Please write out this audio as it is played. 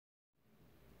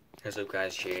What's up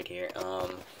guys, Jared here. I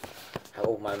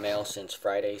opened my mail since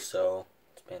Friday, so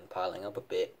it's been piling up a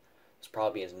bit. This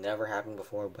probably has never happened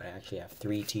before, but I actually have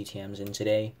 3 TTMs in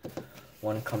today.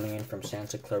 One coming in from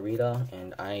Santa Clarita,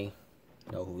 and I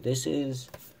know who this is.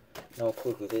 No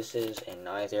clue who this is, and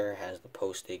neither has the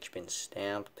postage been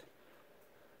stamped.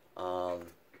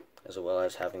 As well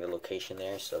as having the location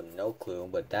there, so no clue,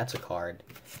 but that's a card.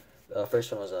 The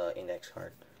first one was an index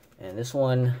card. And this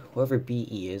one, whoever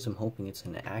BE is, I'm hoping it's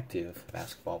an active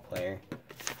basketball player.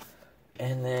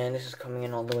 And then this is coming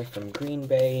in all the way from Green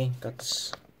Bay. Got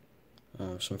this,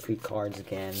 some free cards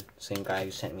again. Same guy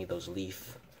who sent me those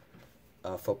Leaf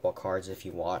football cards, if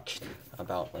you watched,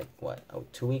 about,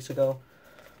 2 weeks ago?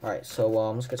 Alright, so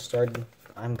let's get started.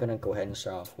 I'm going to go ahead and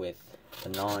start off with the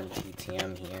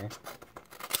non-TTM here.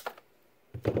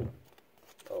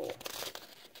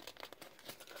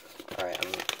 Alright,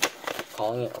 I'm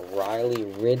calling it Riley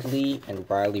Ridley and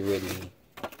Riley Ridley.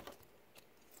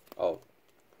 Oh,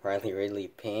 Riley Ridley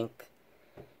Pink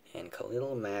and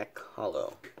Khalil Mack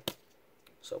Hollow.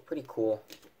 So pretty cool.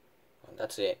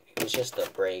 That's it. It was just a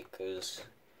break because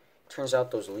it turns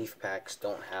out those Leaf packs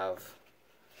don't have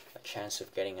a chance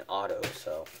of getting an auto,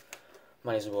 so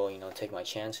might as well, take my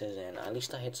chances, and at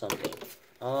least I hit something.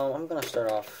 I'm gonna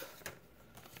start off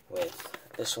with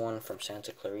this one from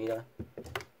Santa Clarita.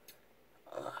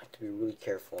 I have to be really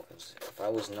careful, because if I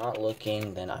was not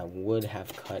looking, then I would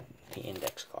have cut the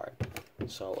index card.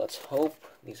 So let's hope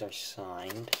these are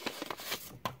signed.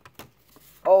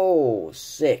 Oh,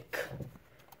 sick.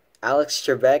 Alex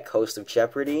Trebek, host of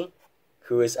Jeopardy.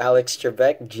 Who is Alex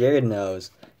Trebek? Jared knows.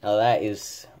 Now that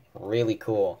is really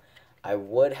cool. I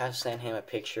would have sent him a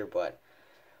picture, but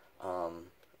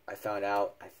I found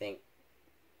out, I think,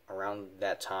 around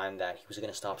that time that he was going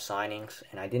to stop signings,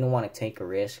 and I didn't want to take a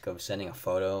risk of sending a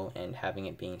photo and having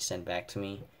it being sent back to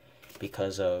me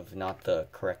because of not the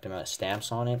correct amount of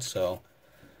stamps on it, so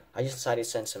I just decided to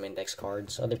send some index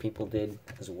cards. Other people did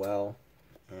as well,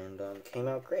 and came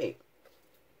out great.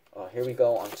 Here we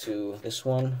go on to this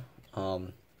one.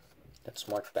 That's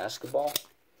March Basketball.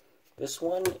 This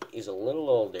one is a little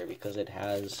older because it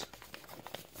has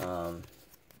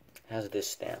this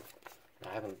stamp.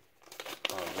 I haven't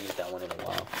used that one in a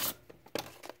while.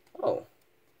 Oh,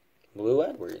 Blue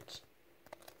Edwards.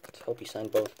 Let's hope he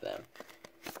signed both of them.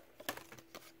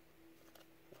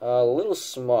 A little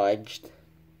smudged,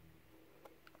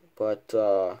 but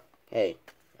hey,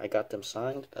 I got them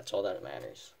signed. That's all that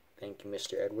matters. Thank you,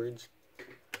 Mr. Edwards.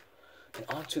 And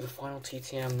on to the final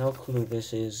TTM. No clue who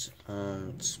this is.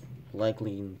 It's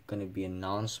likely going to be a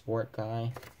non-sport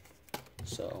guy.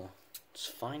 So, let's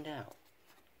find out.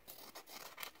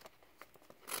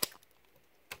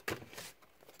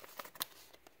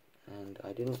 And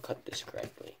I didn't cut this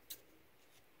correctly.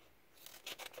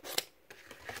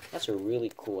 That's a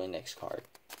really cool index card.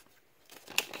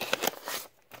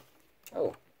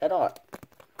 Oh, Ed Ott.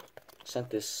 Sent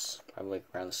this probably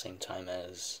around the same time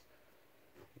as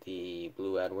the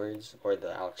Blue Edwards or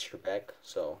the Alex Trebek,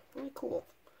 so really cool.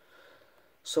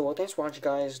 So thanks for watching,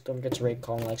 guys. Don't forget to rate,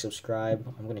 comment, like,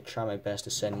 subscribe. I'm gonna try my best to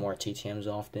send more TTMs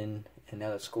often. And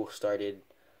now that school started,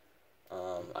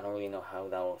 I don't really know how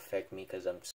that will affect me because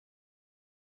I'm